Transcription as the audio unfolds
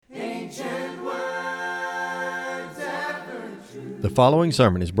The following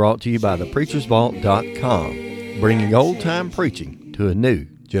sermon is brought to you by thepreachersvault.com, bringing old-time preaching to a new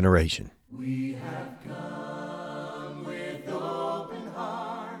generation. We have come with open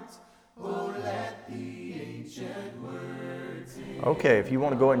hearts. Oh, let the ancient words in. Okay, if you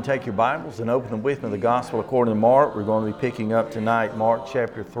want to go ahead and take your Bibles and open them with me, the Gospel according to Mark. We're going to be picking up tonight Mark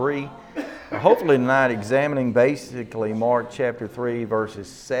chapter 3. Hopefully tonight examining basically Mark chapter 3 verses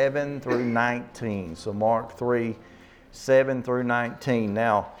 7 through 19. So Mark 3, 7 through 19.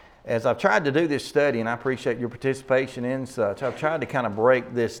 Now, as I've tried to do this study, and I appreciate your participation in such, I've tried to kind of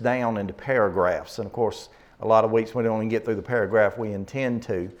break this down into paragraphs. And of course, a lot of weeks we don't even get through the paragraph we intend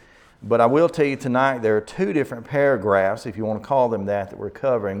to. But I will tell you tonight there are two different paragraphs, if you want to call them that we're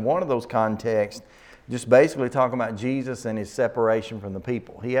covering. One of those contexts just basically talking about Jesus and his separation from the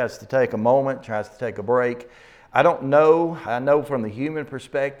people. He has to take a moment, tries to take a break. I don't know. I know from the human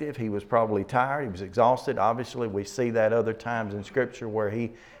perspective, he was probably tired. He was exhausted. Obviously, we see that other times in Scripture where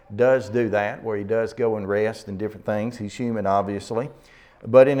he does do that, where he does go and rest and different things. He's human, obviously.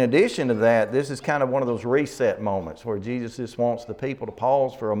 But in addition to that, this is kind of one of those reset moments where Jesus just wants the people to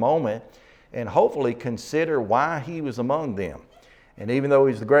pause for a moment and hopefully consider why he was among them. And even though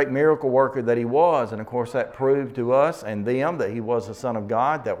he's the great miracle worker that he was, and of course that proved to us and them that he was the Son of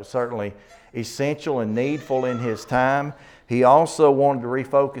God, that was certainly essential and needful in his time, he also wanted to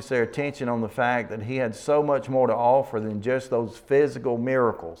refocus their attention on the fact that he had so much more to offer than just those physical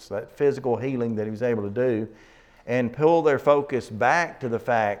miracles, that physical healing that he was able to do, and pull their focus back to the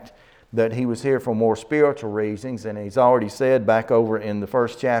fact that he was here for more spiritual reasons. And he's already said back over in the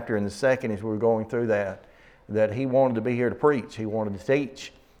first chapter and the second as we were going through that he wanted to be here to preach. He wanted to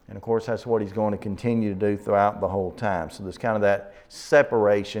teach. And of course, that's what he's going to continue to do throughout the whole time. So there's kind of that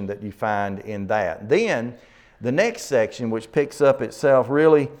separation that you find in that. Then the next section, which picks up itself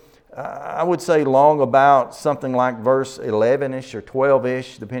really, I would say long about something like verse 11-ish or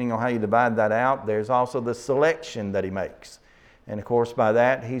 12-ish, depending on how you divide that out. There's also the selection that he makes. And of course, by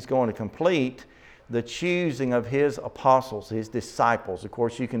that, he's going to complete the choosing of his apostles, his disciples. Of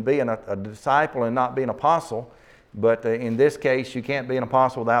course, you can be a disciple and not be an apostle, but in this case, you can't be an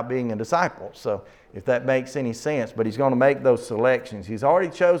apostle without being a disciple. So if that makes any sense, but he's going to make those selections. He's already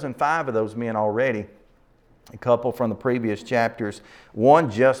chosen 5 of those men already, a couple from the previous chapters, one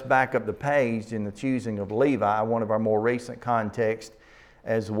just back up the page in the choosing of Levi, one of our more recent contexts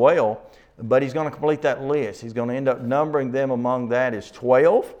as well. But he's going to complete that list. He's going to end up numbering them among that as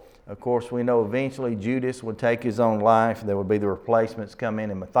 12. Of course, we know eventually Judas would take his own life. There would be the replacements come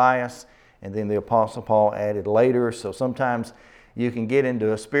in Matthias, and then the Apostle Paul added later. So sometimes you can get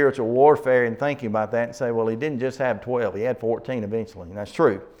into a spiritual warfare and thinking about that and say, well, he didn't just have 12. He had 14 eventually, and that's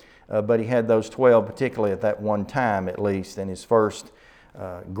true. But he had those 12 particularly at that one time at least in his first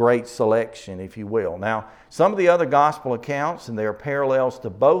great selection, if you will. Now, some of the other gospel accounts, and there are parallels to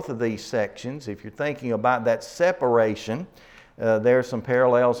both of these sections. If you're thinking about that separation, there are some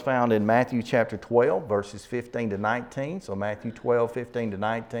parallels found in Matthew chapter 12, verses 15 to 19. So Matthew 12, 15 to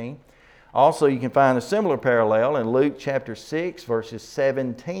 19. Also, you can find a similar parallel in Luke chapter 6, verses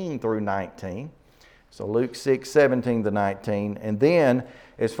 17 through 19. So Luke 6, 17 to 19. And then,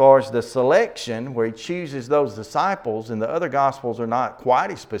 as far as the selection, where he chooses those disciples, and the other Gospels are not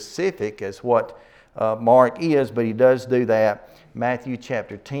quite as specific as what Mark is, but he does do that. Matthew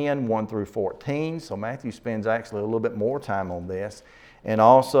chapter 10, 1 through 14. So Matthew spends actually a little bit more time on this. And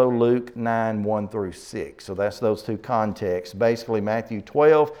also Luke 9, 1 through 6. So that's those two contexts. Basically Matthew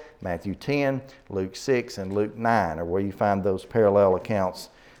 12, Matthew 10, Luke 6, and Luke 9 are where you find those parallel accounts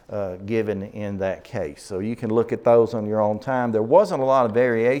given in that case. So you can look at those on your own time. There wasn't a lot of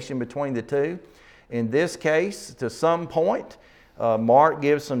variation between the two. In this case, to some point, Mark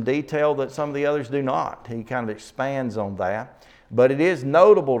gives some detail that some of the others do not. He kind of expands on that. But it is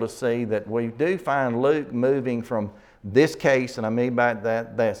notable to see that we do find Luke moving from this case, and I mean by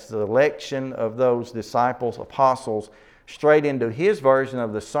that, the selection of those disciples, apostles, straight into his version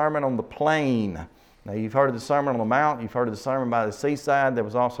of the Sermon on the Plain. Now, you've heard of the Sermon on the Mount, you've heard of the Sermon by the Seaside, there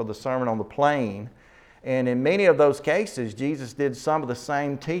was also the Sermon on the Plain. And in many of those cases, Jesus did some of the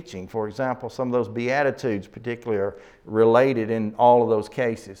same teaching. For example, some of those Beatitudes particularly are related in all of those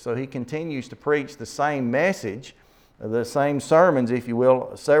cases. So he continues to preach the same message, the same sermons, if you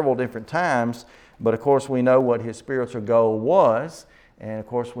will, several different times. But of course, we know what his spiritual goal was. And of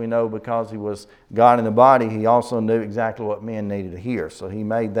course, we know because he was God in the body, he also knew exactly what men needed to hear. So he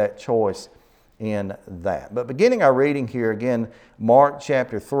made that choice in that. But beginning our reading here again, Mark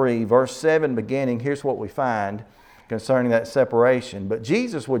chapter 3, verse 7 beginning, here's what we find concerning that separation. But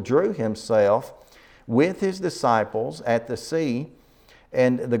Jesus withdrew himself with his disciples at the sea,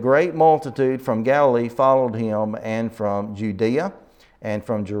 And the great multitude from Galilee followed him, and from Judea, and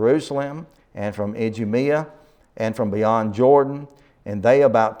from Jerusalem, and from Idumea, and from beyond Jordan, and they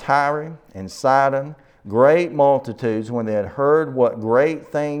about Tyre and Sidon. Great multitudes, when they had heard what great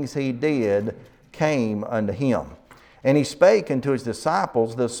things he did, came unto him. And he spake unto his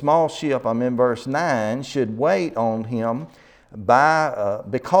disciples, the small ship, I'm in verse 9, should wait on him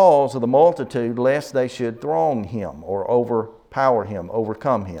because of the multitude, lest they should throng him, or overpower him,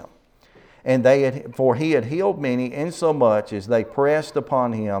 overcome him. And for he had healed many, insomuch as they pressed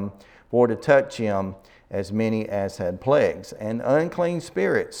upon him for to touch him, as many as had plagues. And unclean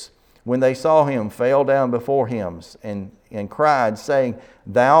spirits, when they saw him, fell down before him, and cried, saying,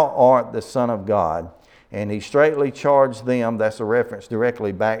 Thou art the Son of God. And he straightly charged them, that's a reference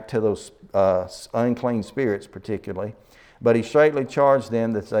directly back to those unclean spirits particularly, but he straightly charged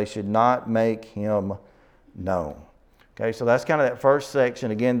them that they should not make him known. Okay, so that's kind of that first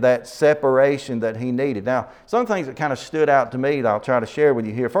section. Again, that separation that he needed. Now, some things that kind of stood out to me that I'll try to share with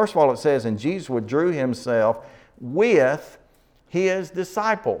you here. First of all, it says, and Jesus withdrew himself with his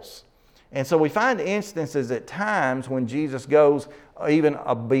disciples. And so we find instances at times when Jesus goes even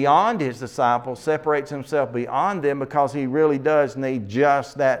beyond his disciples, separates himself beyond them, because he really does need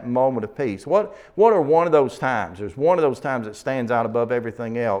just that moment of peace. What are one of those times? There's one of those times that stands out above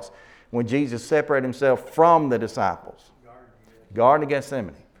everything else when Jesus separated himself from the disciples. Garden of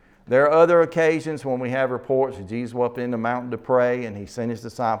Gethsemane. There are other occasions when we have reports that Jesus went up in the mountain to pray and he sent his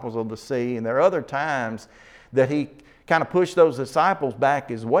disciples on the sea. And there are other times that he kind of pushed those disciples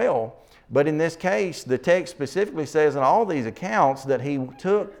back as well. But in this case, the text specifically says in all these accounts that he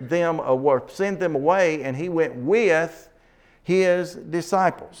took them or sent them away, and he went with his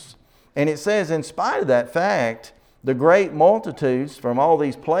disciples. And it says, in spite of that fact, the great multitudes from all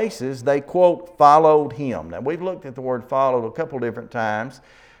these places, they, quote, followed him. Now, we've looked at the word followed a couple different times,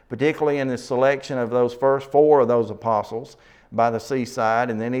 particularly in the selection of those first four of those apostles by the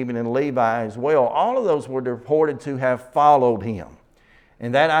seaside, and then even in Levi as well. All of those were reported to have followed him.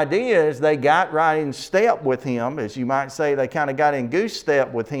 And that idea is they got right in step with him, as you might say, they kind of got in goose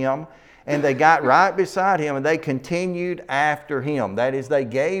step with him, and they got right beside him, and they continued after him. That is, they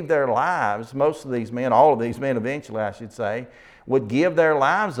gave their lives. Most of these men, all of these men eventually, I should say, would give their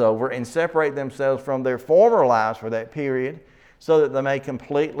lives over and separate themselves from their former lives for that period so that they may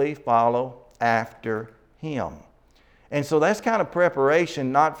completely follow after him. And so that's kind of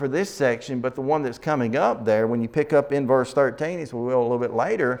preparation, not for this section, but the one that's coming up there when you pick up in verse 13, as we will a little bit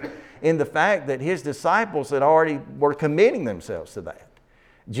later, in the fact that his disciples had already were committing themselves to that.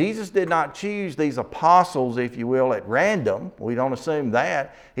 Jesus did not choose these apostles, if you will, at random. We don't assume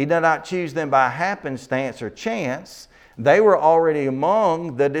that. He did not choose them by happenstance or chance. They were already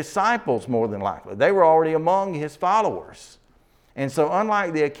among the disciples, more than likely. They were already among his followers. And so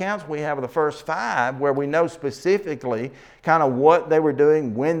unlike the accounts we have of the first five, where we know specifically kind of what they were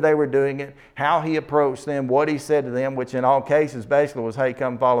doing, when they were doing it, how he approached them, what he said to them, which in all cases basically was, hey,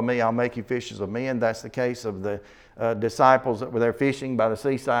 come follow me, I'll make you fishers of men. That's the case of the disciples that were there fishing by the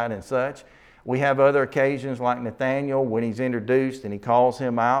seaside and such. We have other occasions like Nathanael when he's introduced and he calls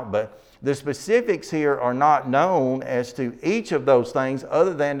him out. But the specifics here are not known as to each of those things,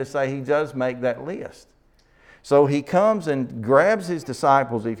 other than to say he does make that list. So he comes and grabs his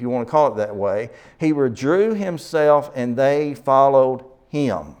disciples, if you want to call it that way. He withdrew himself and they followed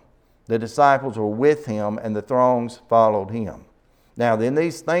him. The disciples were with him and the throngs followed him. Now then,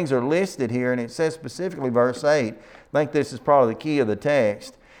 these things are listed here, and it says specifically verse 8, I think this is probably the key of the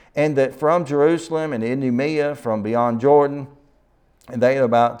text, and that from Jerusalem and Idumea, from beyond Jordan, and they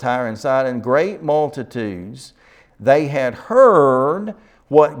about Tyre and Sidon, great multitudes, they had heard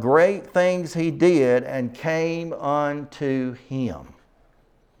what great things he did, and came unto him.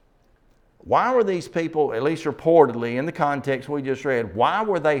 Why were these people, at least reportedly in the context we just read, why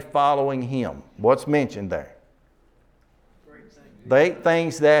were they following him? What's mentioned there? Great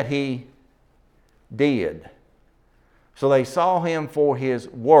things that he did. So they saw him for his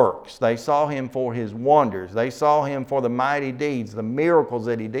works. They saw him for his wonders. They saw him for the mighty deeds, the miracles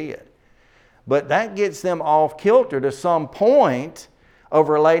that he did. But that gets them off kilter to some point of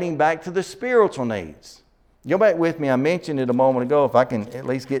relating back to the spiritual needs. Go back with me. I mentioned it a moment ago, if I can at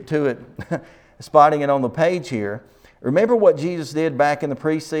least get to it, spotting it on the page here. Remember what Jesus did back in the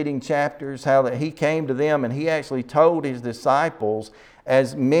preceding chapters, how that he came to them and he actually told his disciples,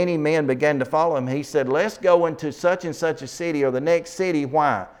 as many men began to follow him, he said, let's go into such and such a city or the next city.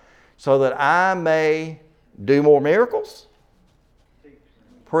 Why? So that I may do more miracles?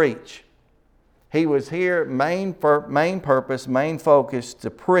 Preach. He was here, main purpose, main focus, to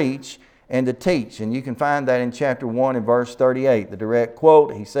preach and to teach. And you can find that in chapter 1 and verse 38. The direct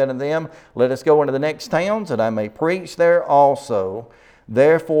quote, he said unto them, let us go into the next towns, that I may preach there also.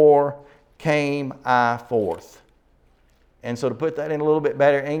 Therefore came I forth. And so to put that in a little bit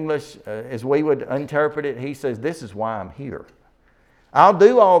better English, as we would interpret it, he says, this is why I'm here. I'll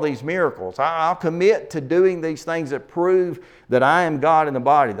do all these miracles. I'll commit to doing these things that prove that I am God in the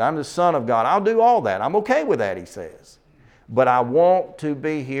body, that I'm the Son of God. I'll do all that. I'm okay with that, he says. But I want to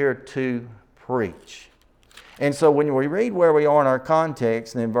be here to preach. And so when we read where we are in our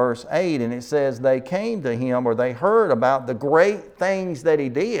context in verse 8, and it says they came to him, or they heard about the great things that he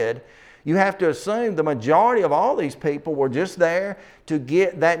did, you have to assume the majority of all these people were just there to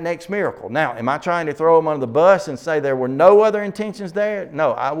get that next miracle. Now, am I trying to throw them under the bus and say there were no other intentions there?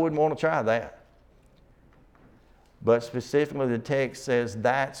 No, I wouldn't want to try that. But specifically the text says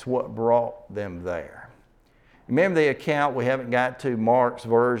that's what brought them there. Remember the account, we haven't got to Mark's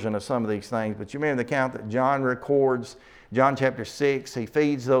version of some of these things, but you remember the account that John records, John chapter 6, he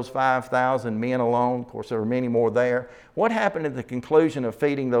feeds those 5,000 men alone. Of course, there were many more there. What happened at the conclusion of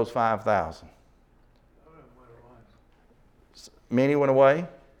feeding those 5,000? Many went away? Did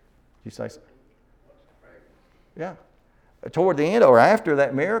you say so? Yeah. Toward the end or after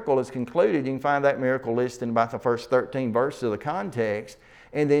that miracle is concluded, you can find that miracle listed in about the first 13 verses of the context.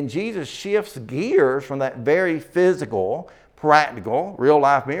 And then Jesus shifts gears from that very physical, practical,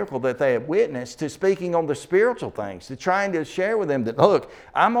 real-life miracle that they had witnessed to speaking on the spiritual things, to trying to share with them that, look,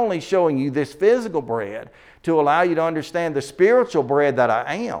 I'm only showing you this physical bread to allow you to understand the spiritual bread that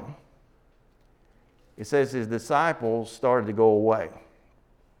I am. It says his disciples started to go away.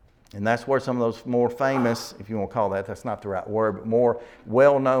 And that's where some of those more famous, if you want to call that, that's not the right word, but more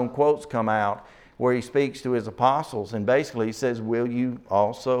well-known quotes come out where he speaks to his apostles. And basically he says, will you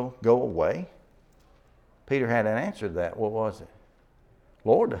also go away? Peter had an answer to that. What was it?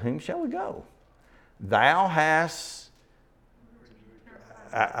 Lord, to whom shall we go? Thou hast,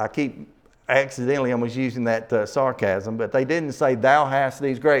 I keep accidentally almost using that sarcasm, but they didn't say thou hast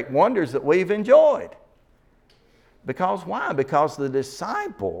these great wonders that we've enjoyed. Because why? Because the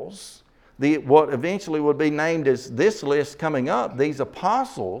disciples, what eventually would be named as this list coming up, these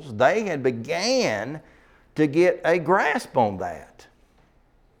apostles, they had began to get a grasp on that.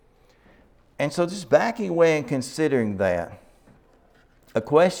 And so just backing away and considering that, a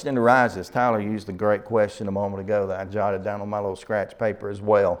question arises. Tyler used a great question a moment ago that I jotted down on my little scratch paper as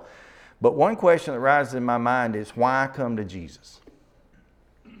well. But one question that arises in my mind is, why come to Jesus?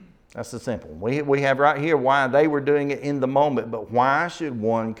 That's the simple one. We have right here why they were doing it in the moment, but why should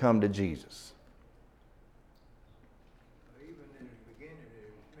one come to Jesus? Even in the beginning of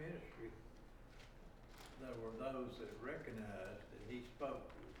his ministry, there were those that recognized that he spoke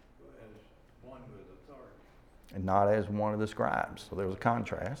as one with authority. And not as one of the scribes. So there was a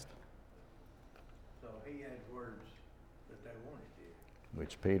contrast. So he had words that they wanted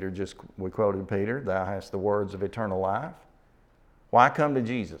to hear. Which we quoted Peter, thou hast the words of eternal life. Why come to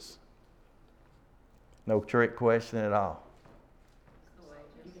Jesus? No trick question at all.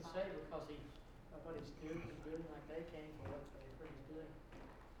 You can say because what he's doing like they came for what he's doing.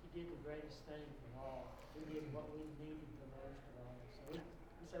 He did the greatest thing of all. He did what we needed the most of all.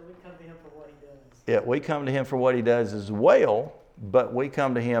 So we come to him for what he does. Yeah, we come to him for what he does as well, but we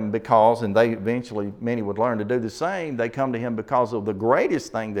come to him because, and they eventually, many would learn to do the same, they come to him because of the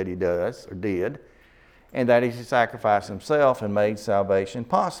greatest thing that he does, or did, and that is he sacrificed himself and made salvation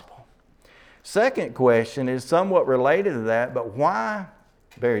possible. Second question is somewhat related to that, but why,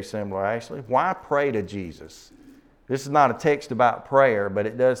 very similar actually, why pray to Jesus? This is not a text about prayer, but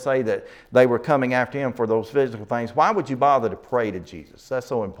it does say that they were coming after him for those physical things. Why would you bother to pray to Jesus? That's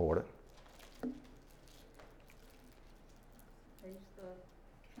so important. He's the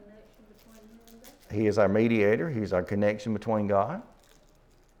connection between you and God. He is our mediator. He's our connection between God.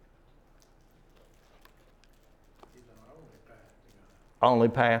 He's our only path to God. Only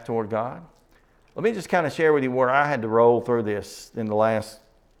path toward God. Let me just kind of share with you where I had to roll through this in the last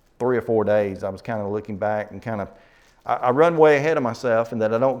 3 or 4 days. I was kind of looking back and kind of, I run way ahead of myself and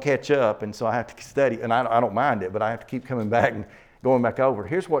that I don't catch up, and so I have to study, and I don't mind it, but I have to keep coming back and going back over.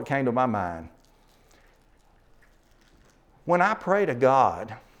 Here's what came to my mind. When I pray to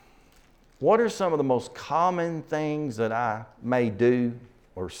God, what are some of the most common things that I may do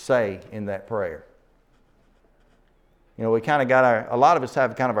or say in that prayer? You know, we kind of got a lot of us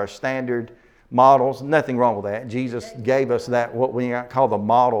have kind of our standard models. Nothing wrong with that. Jesus gave us that, what we call the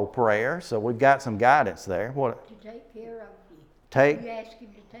model prayer. So we've got some guidance there. What? To take care of you. Take? You ask him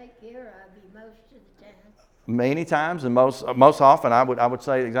to take care of you most of the time. Many times, and most often, I would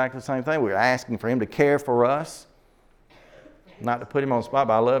say exactly the same thing. We're asking for him to care for us. Not to put him on the spot,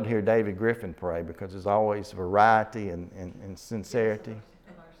 but I love to hear David Griffin pray because there's always variety and sincerity.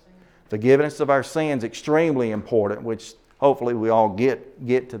 Forgiveness of our sins, extremely important, which hopefully we all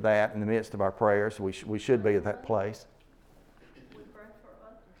get to that in the midst of our prayers. We should be at that place. We pray for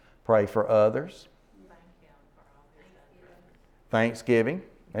others. Pray for others. Thanksgiving.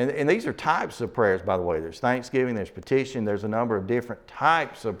 And these are types of prayers, by the way. There's thanksgiving, there's petition, there's a number of different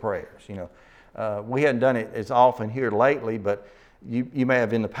types of prayers. We hadn't done it as often here lately, but you may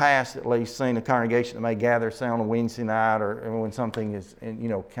have in the past at least seen a congregation that may gather, say, on a Wednesday night or when something is,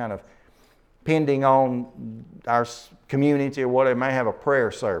 kind of pending on our community or whatever, may have a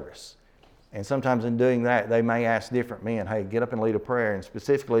prayer service. And sometimes in doing that, they may ask different men, hey, get up and lead a prayer and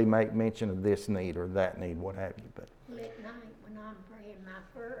specifically make mention of this need or that need, what have you. But At night, when I'm praying my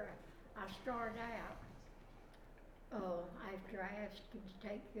prayer, I start out, after I ask him to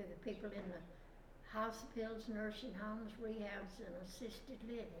take care of the people in the hospitals, nursing homes, rehabs, and assisted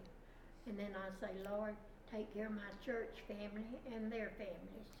living. And then I say, Lord, take care of my church family and their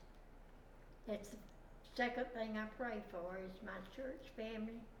families. That's the second thing I pray for is my church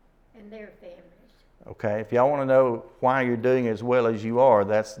family and their families. okay, if y'all want to know why you're doing as well as you are,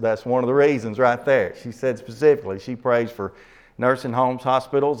 that's one of the reasons right there. She said specifically she prays for nursing homes,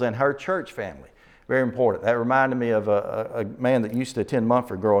 hospitals, and her church family. Very important. That reminded me of a man that used to attend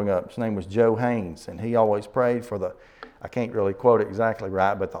Mumford growing up. His name was Joe Haynes, and he always prayed for I can't really quote it exactly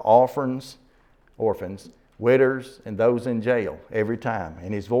right, but the orphans, widows, and those in jail every time.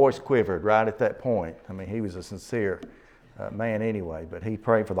 And his voice quivered right at that point. I mean, he was a sincere man anyway, but he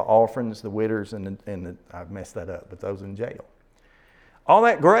prayed for the orphans, the widows, and I've messed that up, but those in jail. All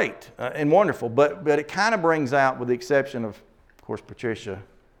that great and wonderful, but it kind of brings out, with the exception of course, Patricia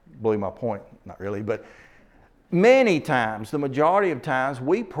blew my point, not really, but many times, the majority of times,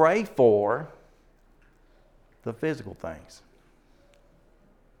 we pray for the physical things.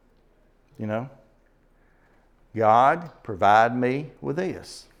 God, provide me with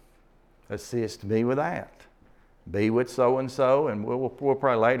this. Assist me with that. Be with so-and-so, and we'll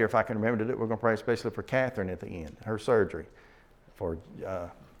pray later if I can remember to do it. We're going to pray especially for Catherine at the end, her surgery, for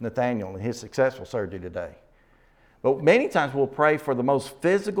Nathaniel and his successful surgery today. But many times we'll pray for the most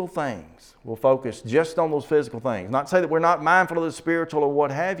physical things. We'll focus just on those physical things. Not to say that we're not mindful of the spiritual or what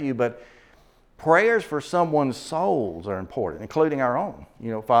have you, but prayers for someone's souls are important, including our own.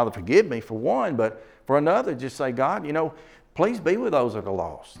 Father, forgive me for one, but for another, just say, God, please be with those that are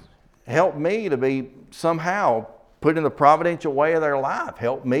lost. Help me to be somehow put in the providential way of their life.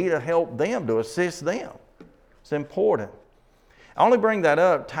 Help me to help them, to assist them. It's important. I only bring that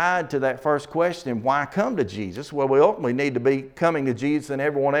up tied to that first question, why come to Jesus? Well, we ultimately need to be coming to Jesus and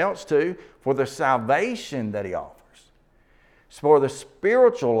everyone else too for the salvation that He offers. It's for the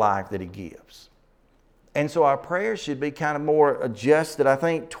spiritual life that He gives. And so our prayers should be kind of more adjusted, I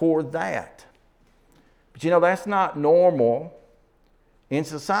think, toward that. But that's not normal in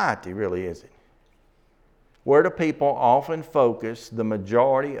society, really, is it? Where do people often focus the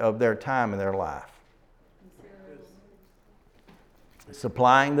majority of their time in their life?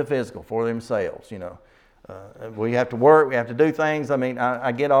 Supplying the physical for themselves, We have to work, we have to do things. I mean,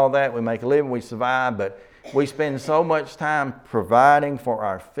 I get all that. We make a living, we survive, but we spend so much time providing for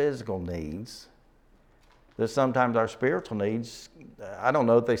our physical needs that sometimes our spiritual needs, I don't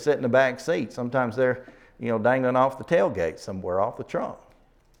know if they sit in the back seat. Sometimes they're, dangling off the tailgate somewhere, off the trunk.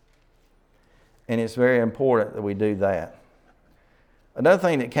 And it's very important that we do that. Another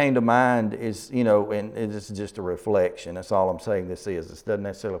thing that came to mind is, and this is just a reflection. That's all I'm saying this is. This doesn't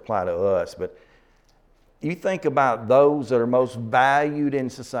necessarily apply to us, but you think about those that are most valued in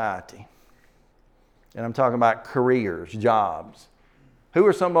society. And I'm talking about careers, jobs. Who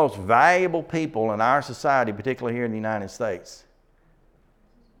are some of the most valuable people in our society, particularly here in the United States?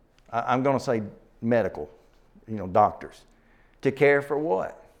 I'm going to say medical, doctors. To care for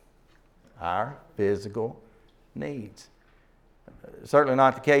what? Our physical needs. Certainly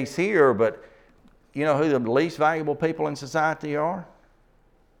not the case here, but you know who the least valuable people in society are?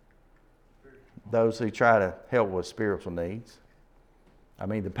 Those who try to help with spiritual needs. I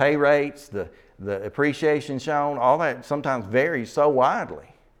mean, the pay rates, the appreciation shown, all that sometimes varies so widely.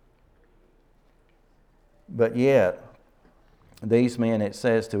 But yet, these men, it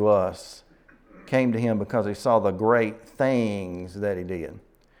says to us, came to Him because they saw the great things that He did.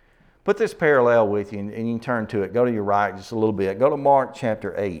 Put this parallel with you, and you can turn to it. Go to your right just a little bit. Go to Mark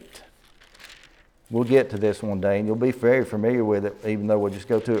chapter 8. We'll get to this one day, and you'll be very familiar with it, even though we'll just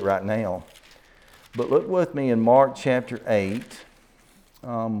go to it right now. But look with me in Mark chapter 8.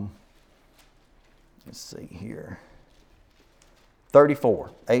 Let's see here. 34.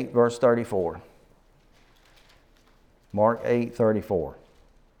 8 verse 34. Mark 8:34.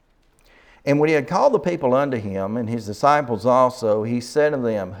 And when he had called the people unto him, and his disciples also, he said unto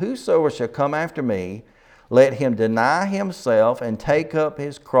them, Whosoever shall come after me, let him deny himself, and take up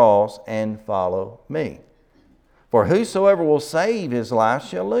his cross, and follow me. For whosoever will save his life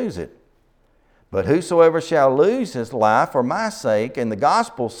shall lose it. But whosoever shall lose his life for my sake and the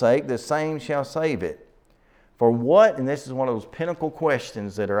gospel's sake, the same shall save it. For what, and this is one of those pinnacle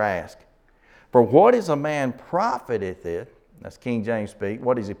questions that are asked, for what is a man profiteth it, that's King James speak,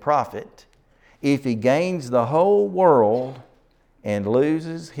 what does he profit, if he gains the whole world and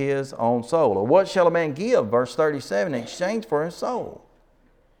loses his own soul? Or what shall a man give, verse 37, in exchange for his soul?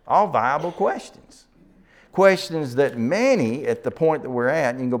 All viable questions. Questions that many, at the point that we're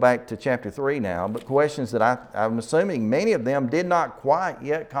at, you can go back to chapter 3 now, but questions that I'm assuming many of them did not quite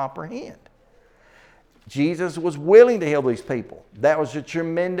yet comprehend. Jesus was willing to heal these people. That was a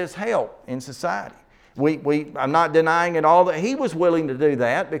tremendous help in society. I'm not denying at all that he was willing to do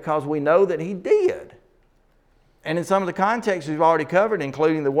that, because we know that he did. And in some of the contexts we've already covered,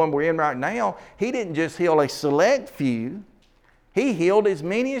 including the one we're in right now, he didn't just heal a select few. He healed as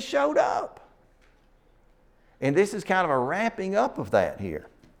many as showed up. And this is kind of a wrapping up of that here.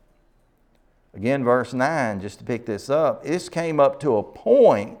 Again, verse 9, just to pick this up, this came up to a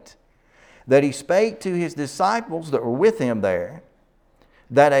point that he spake to his disciples that were with him there,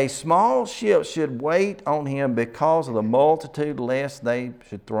 that a small ship should wait on him because of the multitude, lest they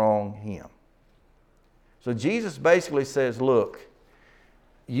should throng him. So Jesus basically says, look,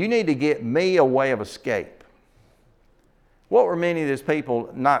 you need to get me a way of escape. What were many of these people,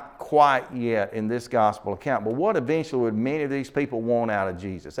 not quite yet in this gospel account, but what eventually would many of these people want out of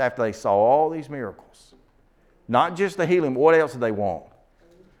Jesus after they saw all these miracles? Not just the healing, but what else did they want?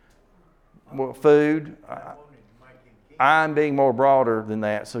 Well, food. I'm being more broader than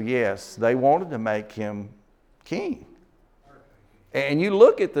that. So yes, they wanted to make him king. And you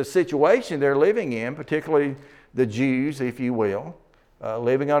look at the situation they're living in, particularly the Jews, if you will,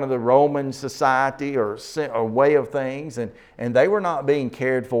 living under the Roman society or way of things, and they were not being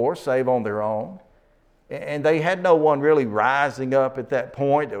cared for, save on their own. And they had no one really rising up at that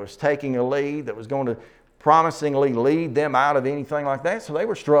point that was taking a lead, that was going to promisingly lead them out of anything like that. So they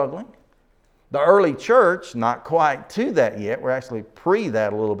were struggling. The early church, not quite to that yet. We're actually pre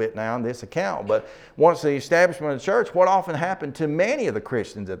that a little bit now in this account. But once the establishment of the church, what often happened to many of the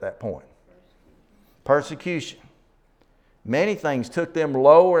Christians at that point? Persecution. Many things took them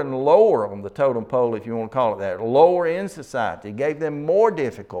lower and lower on the totem pole, if you want to call it that, lower in society, gave them more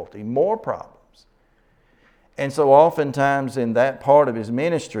difficulty, more problems. And so oftentimes in that part of his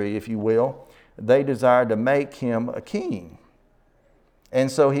ministry, if you will, they desired to make him a king. And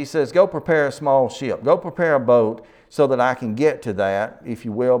so he says, go prepare a small ship. Go prepare a boat so that I can get to that, if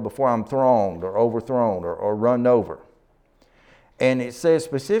you will, before I'm thrown or overthrown or run over. And it says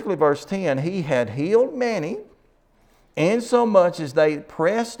specifically, verse 10, he had healed many, insomuch as they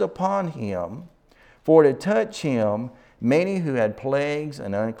pressed upon him for to touch him, many who had plagues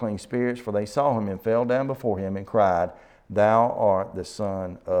and unclean spirits, for they saw him and fell down before him and cried, Thou art the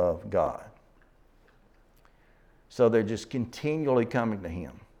Son of God. So they're just continually coming to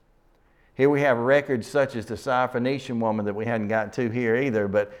him. Here we have records such as the Syrophoenician woman that we hadn't gotten to here either,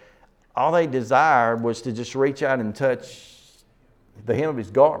 but all they desired was to just reach out and touch the hem of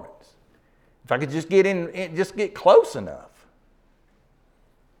his garments. If I could just get in, just get close enough.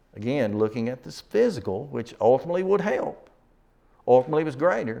 Again, looking at this physical, which ultimately would help, ultimately was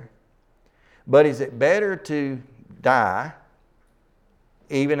greater. But is it better to die?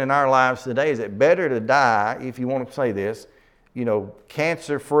 Even in our lives today, is it better to die, if you want to say this,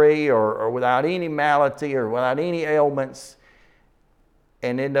 cancer-free or without any malady or without any ailments,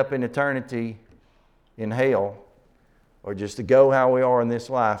 and end up in eternity in hell, or just to go how we are in this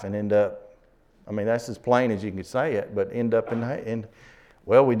life and end up, that's as plain as you can say it, but end up in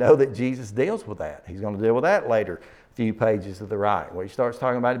well, we know that Jesus deals with that. He's going to deal with that later, a few pages to the right, where he starts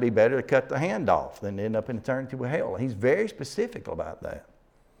talking about it'd be better to cut the hand off than to end up in eternity with hell. He's very specific about that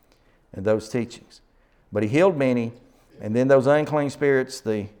and those teachings. But he healed many, and then those unclean spirits,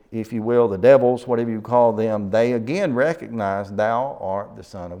 if you will, the devils, whatever you call them, they again recognized, Thou art the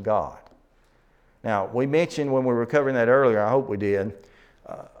Son of God. Now, we mentioned when we were covering that earlier, I hope we did,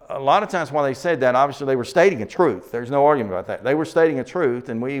 a lot of times when they said that, obviously they were stating a truth. There's no argument about that. They were stating a truth,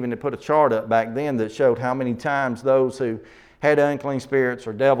 and we even put a chart up back then that showed how many times those who had unclean spirits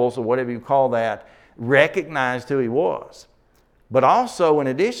or devils or whatever you call that recognized who he was. But also, in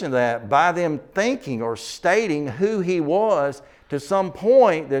addition to that, by them thinking or stating who he was, to some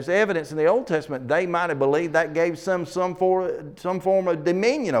point, there's evidence in the Old Testament, they might have believed that gave some form of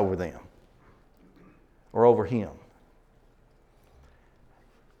dominion over them or over him.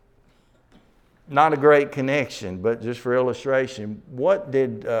 not a great connection, but just for illustration, what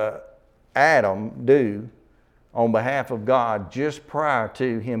did Adam do on behalf of God just prior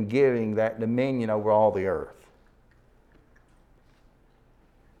to him giving that dominion over all the earth?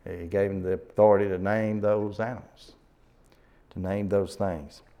 He gave him the authority to name those animals, to name those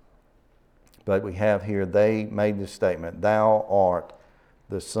things. But we have here, they made this statement, "Thou art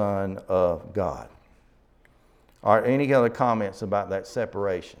the Son of God." All right, any other comments about that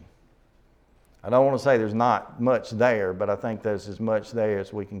separation? I don't want to say there's not much there, but I think there's as much there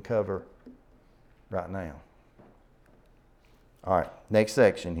as we can cover right now. All right, next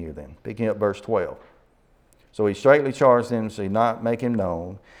section here then, picking up verse 12. "So he straitly charged them, so he not make him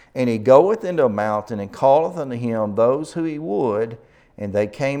known. And he goeth into a mountain, and calleth unto him those who he would, and they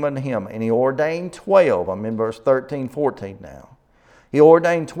came unto him. And he ordained 12, I'm in verse 13, 14 now. He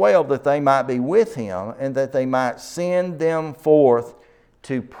ordained 12 that they might be with him, and that they might send them forth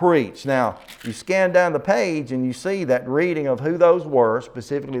to preach." Now, you scan down the page, and you see that reading of who those were,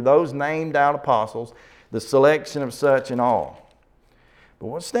 specifically those named out apostles, the selection of such and all. But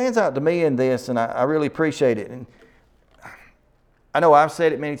what stands out to me in this, and I really appreciate it, and I know I've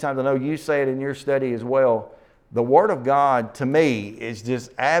said it many times, I know you say it in your study as well, the Word of God to me is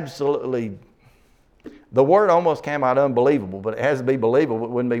just absolutely, the Word almost came out unbelievable, but it has to be believable,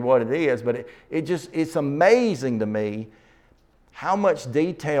 it wouldn't be what it is, but it's amazing to me how much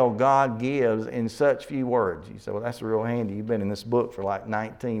detail God gives in such few words. You say, well, that's real handy, you've been in this book for like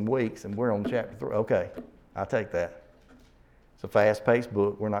 19 weeks and we're on chapter 3. Okay, I'll take that. It's a fast-paced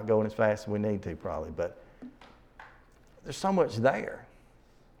book. We're not going as fast as we need to probably, but there's so much there.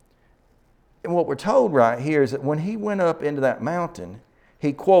 And what we're told right here is that when he went up into that mountain,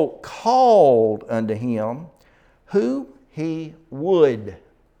 he, quote, called unto him who he would.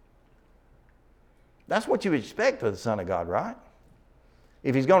 That's what you expect of the Son of God, right?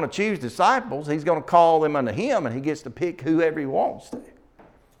 If he's going to choose disciples, he's going to call them unto him, and he gets to pick whoever he wants to.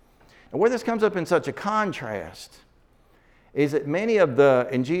 And where this comes up in such a contrast is that many of the,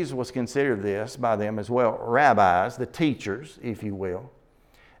 and Jesus was considered this by them as well, rabbis, the teachers, if you will.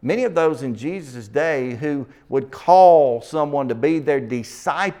 Many of those in Jesus' day who would call someone to be their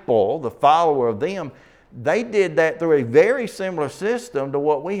disciple, the follower of them, they did that through a very similar system to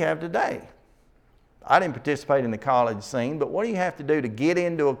what we have today. I didn't participate in the college scene, but what do you have to do to get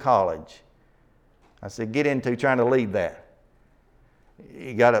into a college? I said, get into trying to lead that.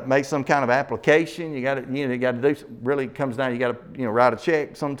 You got to make some kind of application. You got to do. Really comes down. You got to write a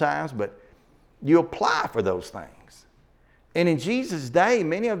check sometimes, but you apply for those things. And in Jesus' day,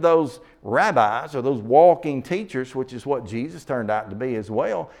 many of those rabbis or those walking teachers, which is what Jesus turned out to be as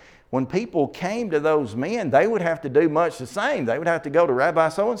well, when people came to those men, they would have to do much the same. They would have to go to Rabbi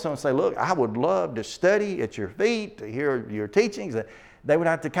so-and-so and say, look, I would love to study at your feet, to hear your teachings. They would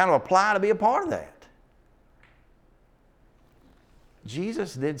have to kind of apply to be a part of that.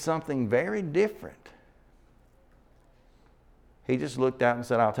 Jesus did something very different. He just looked out and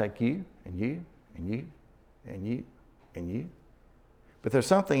said, I'll take you, and you, and you, and you, and you. But there's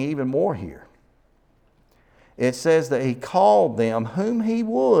something even more here. It says that he called them whom he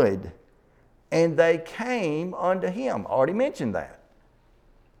would, and they came unto him. I already mentioned that.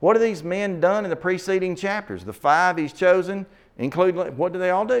 What have these men done in the preceding chapters? The 5 he's chosen, including, what do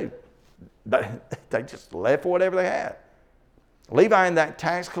they all do? They just left whatever they had. Levi in that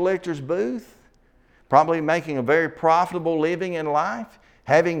tax collector's booth, probably making a very profitable living in life,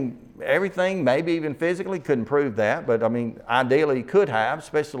 having everything, maybe even physically, couldn't prove that, but I mean, ideally he could have,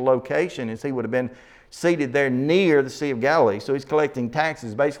 especially the location, as he would have been seated there near the Sea of Galilee. So he's collecting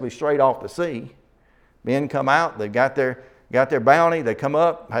taxes basically straight off the sea. Men come out, they've got their bounty, they come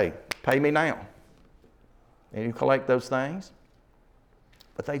up, hey, pay me now. And you collect those things.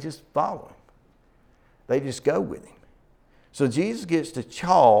 But they just follow him. They just go with him. So Jesus gets to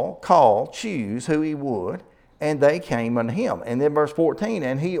choose who he would, and they came unto him. And then verse 14,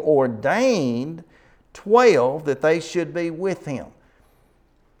 and he ordained 12 that they should be with him.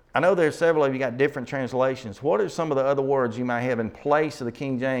 I know there's several of you got different translations. What are some of the other words you might have in place of the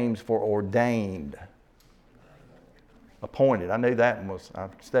King James for ordained? Appointed. I knew that one I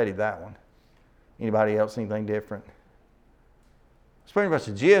studied that one. Anybody else anything different? It's pretty much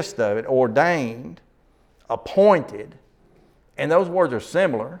the gist of it. Ordained, appointed, and those words are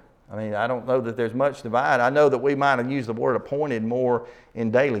similar. I mean, I don't know that there's much divide. I know that we might have used the word appointed more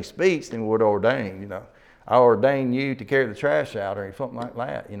in daily speech than we would ordain, I ordain you to carry the trash out or something like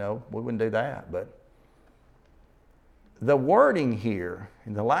that, we wouldn't do that. But the wording here,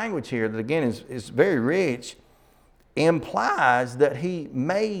 and the language here, that again is very rich, implies that he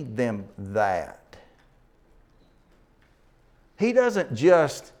made them that. He doesn't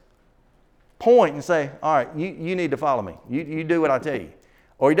just point and say, all right, you need to follow me. You do what I tell you.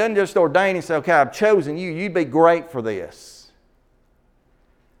 Or he doesn't just ordain and say, okay, I've chosen you. You'd be great for this.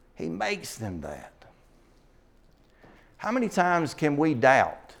 He makes them that. How many times can we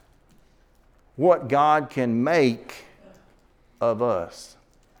doubt what God can make of us?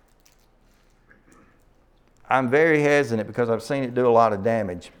 I'm very hesitant because I've seen it do a lot of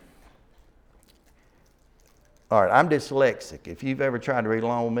damage. All right, I'm dyslexic. If you've ever tried to read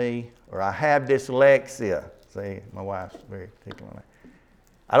along with me, or I have dyslexia. See, my wife's very particular on that.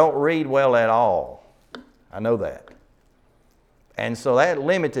 I don't read well at all. I know that. And so that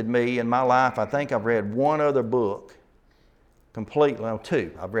limited me in my life. I think I've read one other book completely. No,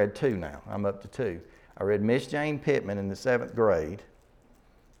 two. I've read two now. I'm up to two. I read Miss Jane Pittman in the 7th grade.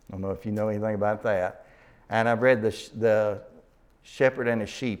 I don't know if you know anything about that. And I've read the Shepherd and the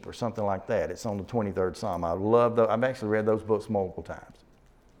Sheep or something like that. It's on the 23rd Psalm. I love those. I've actually read those books multiple times.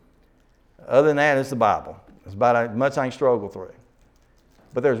 Other than that, it's the Bible. It's about as much as I can struggle through.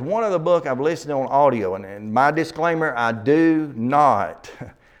 But there's one other book I've listened to on audio, and my disclaimer, I do not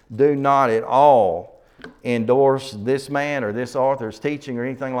at all endorse this man or this author's teaching or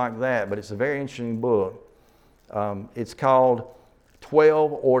anything like that, but it's a very interesting book. It's called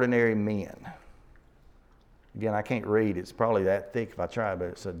 12 Ordinary Men. Again, I can't read. It's probably that thick if I try, but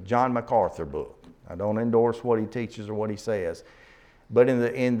it's a John MacArthur book. I don't endorse what he teaches or what he says. But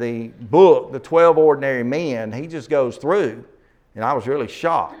in the book, The 12 Ordinary Men, he just goes through, and I was really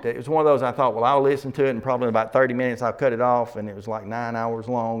shocked. It was one of those I thought, well, I'll listen to it, and probably in about 30 minutes I'll cut it off, and it was like 9 hours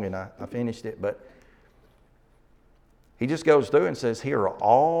long, and I finished it. But he just goes through and says, here are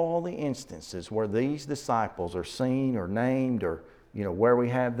all the instances where these disciples are seen or named or, where we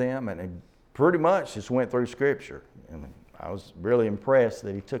have them, and it pretty much just went through Scripture. And I was really impressed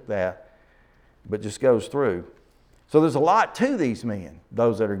that he took that, but just goes through. So there's a lot to these men,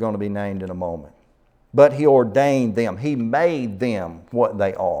 those that are going to be named in a moment. But he ordained them. He made them what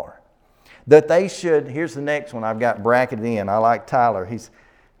they are. That they should, here's the next one I've got bracketed in. I like Tyler. He's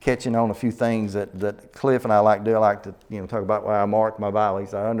catching on a few things that Cliff and I like to do. I like to talk about why I marked my Bible. He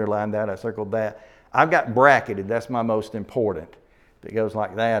said, I underlined that, I circled that. I've got bracketed. That's my most important. It goes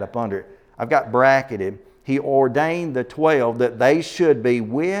like that up under it. I've got bracketed. He ordained the 12 that they should be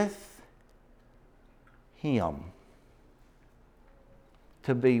with him.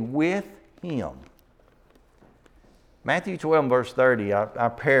 To be with him. Matthew 12 verse 30, I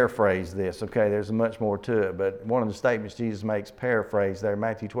paraphrase this, okay, there's much more to it, but one of the statements Jesus makes paraphrase there,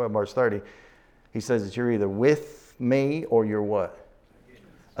 Matthew 12 verse 30, he says that you're either with me or you're what?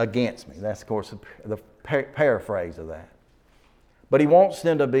 Against me. That's, of course, the paraphrase of that. But he wants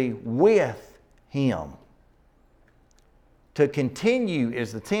them to be with him. To continue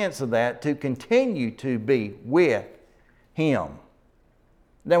is the tense of that, to continue to be with him.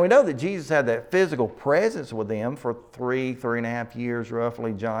 Now we know that Jesus had that physical presence with them for 3.5 years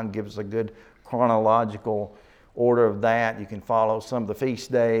roughly. John gives a good chronological order of that. You can follow some of the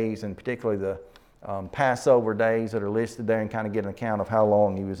feast days and particularly the Passover days that are listed there and kind of get an account of how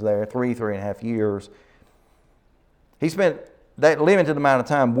long he was there, 3.5 years. He spent that limited amount of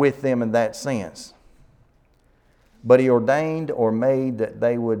time with them in that sense. But he ordained or made that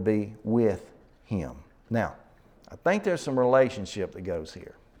they would be with him. Now, I think there's some relationship that goes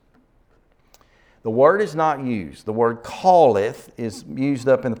here. The word is not used. The word calleth is used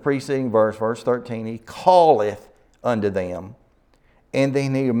up in the preceding verse, verse 13. He calleth unto them, and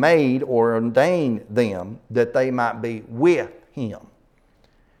then he made or ordained them that they might be with him.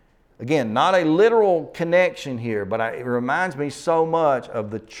 Again, not a literal connection here, but it reminds me so much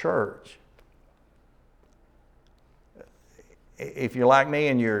of the church. If you're like me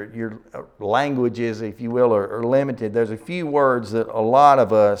and your languages, if you will, are limited, there's a few words that a lot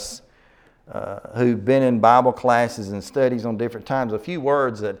of us who've been in Bible classes and studies on different times, a few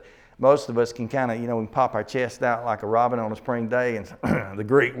words that most of us can kind of, we can pop our chest out like a robin on a spring day. And the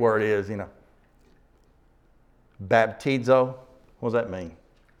Greek word is, baptizo. What does that mean?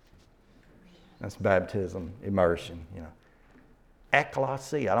 That's baptism, immersion,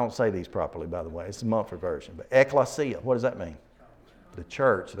 Ecclesia. I don't say these properly, by the way. It's the Mumford version. But ecclesia, what does that mean? The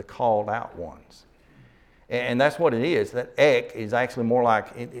church, the called out ones. And that's what it is. That ek is actually more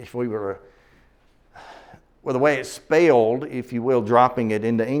like, if we were, well, the way it's spelled, if you will, dropping it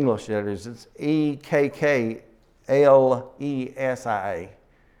into English letters, it's EKKLESIA.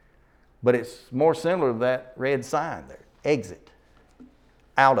 But it's more similar to that red sign there. Exit.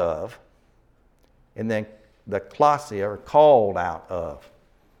 Out of. And then the klesia, or called out of.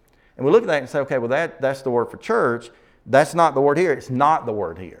 And we look at that and say, okay, well, that's the word for church. That's not the word here. It's not the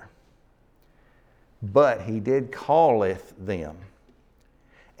word here. But he did calleth them.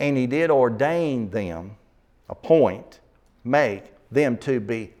 And He did ordain them, appoint, make them to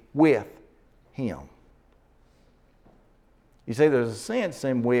be with Him. You see, there's a sense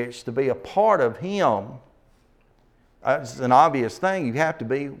in which to be a part of Him, it's an obvious thing, you have to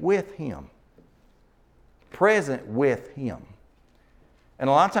be with Him, present with Him. And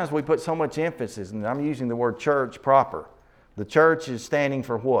a lot of times we put so much emphasis, and I'm using the word church proper. The church is standing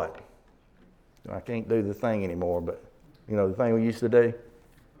for what? I can't do the thing anymore, but you know the thing we used to do?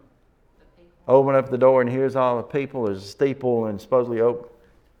 Open up the door and here's all the people. There's a steeple and supposedly open.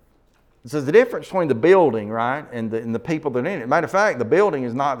 So the difference between the building, right, and the people that are in it. Matter of fact, the building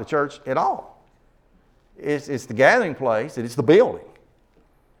is not the church at all. It's the gathering place. It's the building.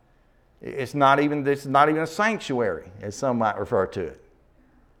 It's not even a sanctuary, as some might refer to it.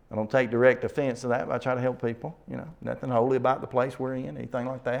 I don't take direct offense to that, but I try to help people. You know, nothing holy about the place we're in, anything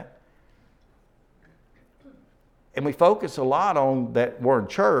like that. And we focus a lot on that word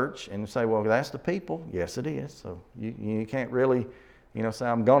church and say, well, that's the people. Yes, it is. So you can't really, say,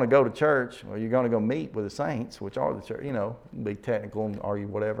 I'm going to go to church. Well, you're going to go meet with the saints, which are the church, be technical and argue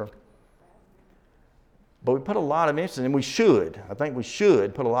whatever. But we put a lot of emphasis, and I think we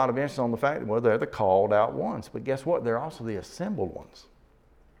should put a lot of emphasis on the fact that, well, they're the called out ones. But guess what? They're also the assembled ones.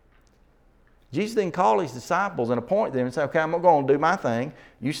 Jesus didn't call His disciples and appoint them and say, okay, I'm going to do my thing.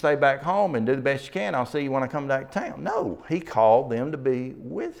 You stay back home and do the best you can. I'll see you when I come back to town. No, He called them to be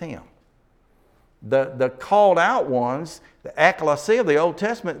with Him. The called out ones, the ecclesia of the Old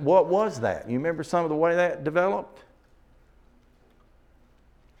Testament, what was that? You remember some of the way that developed?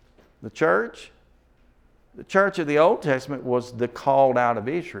 The church? The church of the Old Testament was the called out of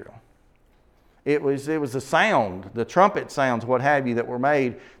Israel. It was the sound, the trumpet sounds, what have you, that were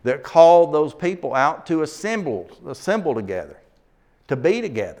made that called those people out to assemble together, to be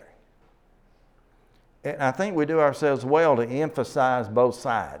together. And I think we do ourselves well to emphasize both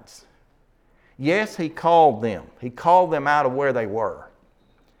sides. Yes, He called them. He called them out of where they were.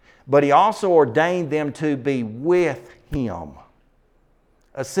 But He also ordained them to be with Him,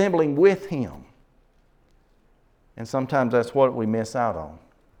 assembling with Him. And sometimes that's what we miss out on.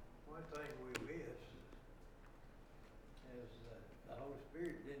 One thing we miss is that the Holy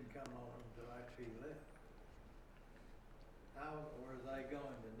Spirit didn't come on them until after He left. How were they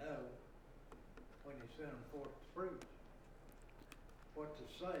going to know when He sent them forth to preach what to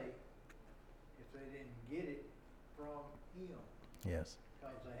say if they didn't get it from Him? Yes.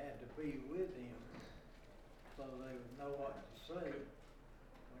 Because they had to be with Him so they would know what to say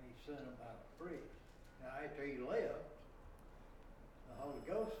when He sent them out to preach. Now, after He left, the Holy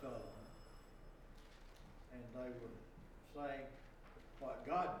Ghost fell on them, and they were saying what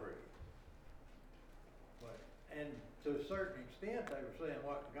God breathed. And to a certain extent, they were saying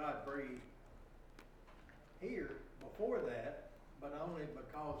what God breathed here before that, but only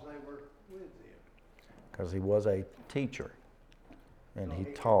because they were with Him. Because He was a teacher, and So He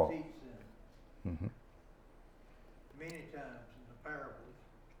could taught. teach them Mm-hmm. many times in the parables.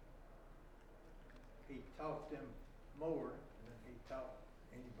 He taught them more than He taught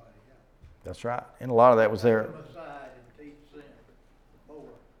anybody else. That's right. And a lot of that was there. Put them aside and teach them more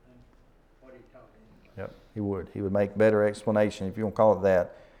than what He taught anybody. Yep, He would. He would make better explanation, if you want to call it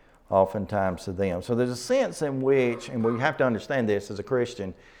that, oftentimes to them. So there's a sense in which, and we have to understand this as a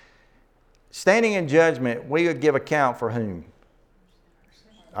Christian, standing in judgment, we would give account for whom?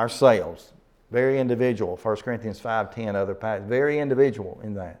 Ourselves. Very individual. 1 Corinthians 5:10, other passages. Very individual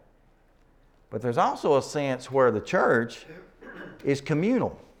in that. But there's also a sense where the church is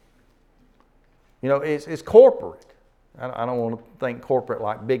communal. It's corporate. I don't want to think corporate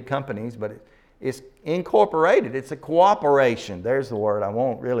like big companies, but it's incorporated. It's a cooperation. There's the word I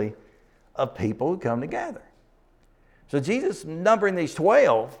want, really, of people who come together. So Jesus numbering these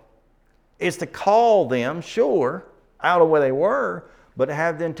 12 is to call them, sure, out of where they were, but to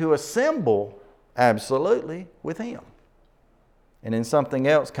have them to assemble absolutely with Him. And then something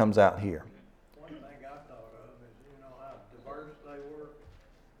else comes out here. One thing I thought of is, how diverse they were,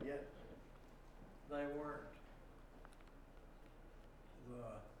 yet they weren't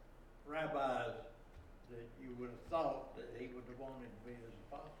the rabbis that you would have thought that He would have wanted to be His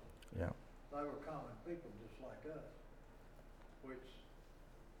apostles. Yeah. They were common people just like us, which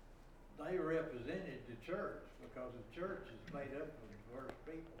they represented the church, because the church is made up of diverse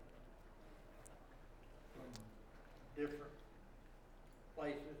people from different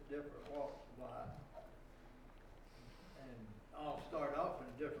places, different walks of life, and all start off in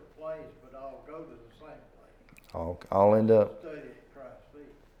a different place, but all go to the same place. All end up Study at Christ's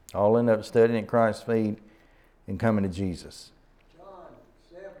feet. all end up studying at Christ's feet and coming to Jesus. John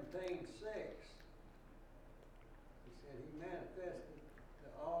 17:6. He said He manifested to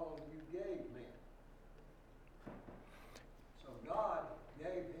all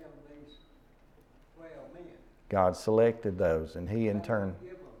God selected those, and He in turn.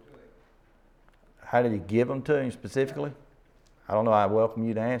 Give them to him. How did He give them to him specifically? I don't know. I welcome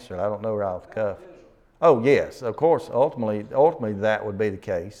you to answer it. I don't know right off the cuff. Baptism. Oh yes, of course. Ultimately that would be the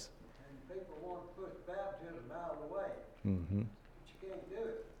case. And people want to push baptism out of the way, Mm-hmm. but you can't do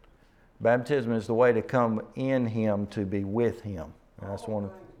it. Baptism is the way to come in Him to be with Him. And that's All one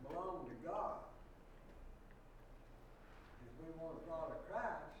of. things belong to God. If we want to follow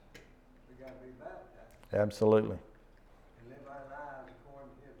Christ, we got to be baptized Absolutely. and live our lives according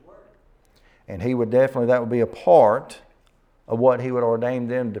to His word. And He would definitely, that would be a part of what He would ordain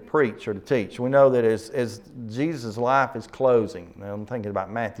them to preach or to teach. We know that as Jesus' life is closing, now I'm thinking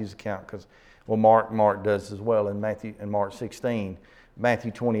about Matthew's account because, well, Mark does as well in Mark 16.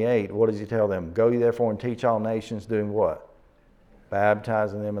 Matthew 28, what does He tell them? Go ye therefore and teach all nations, doing what?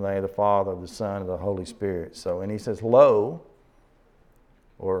 Baptizing them in the name of the Father, of the Son, and of the Holy Spirit. So, and He says, lo,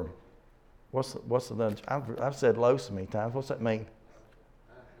 or what's the I've said lo so many times. What's that mean?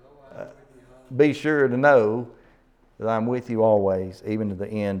 Be sure to know that I'm with you always, even to the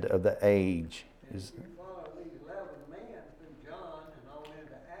end of the age. If you follow these 11 men through John and on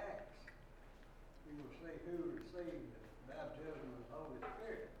into Acts, you will see who received the baptism of the Holy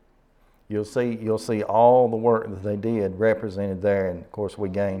Spirit. You'll see all the work that they did represented there, and of course we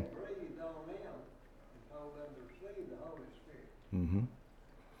gain. He breathed on them and told them to receive the Holy Spirit. Mm-hmm.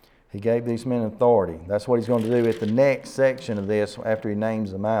 He gave these men authority. That's what He's going to do at the next section of this. After He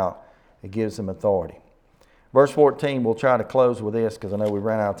names them out, He gives them authority. Verse 14, we'll try to close with this because I know we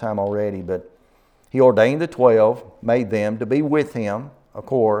ran out of time already, but He ordained the 12, made them to be with Him, of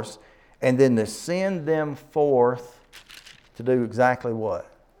course, and then to send them forth to do exactly what?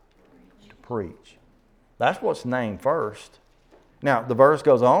 To preach. That's what's named first. Now, the verse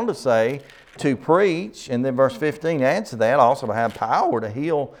goes on to say to preach, and then verse 15 adds to that, also to have power to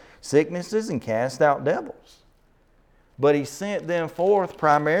heal sicknesses and cast out devils. But He sent them forth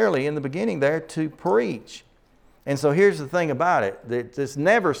primarily in the beginning there to preach. And so here's the thing about it, that it's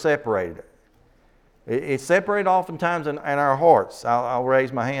never separated. It's separated oftentimes in our hearts. I'll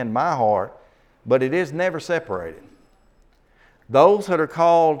raise my hand, my heart, but it is never separated. Those that are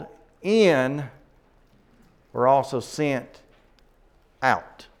called in are also sent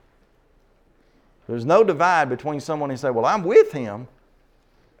out. There's no divide between someone who say, well, I'm with Him,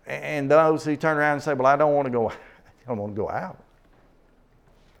 and those who turn around and say, well, I don't want to go out.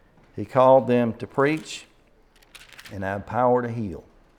 He called them to preach and have power to heal.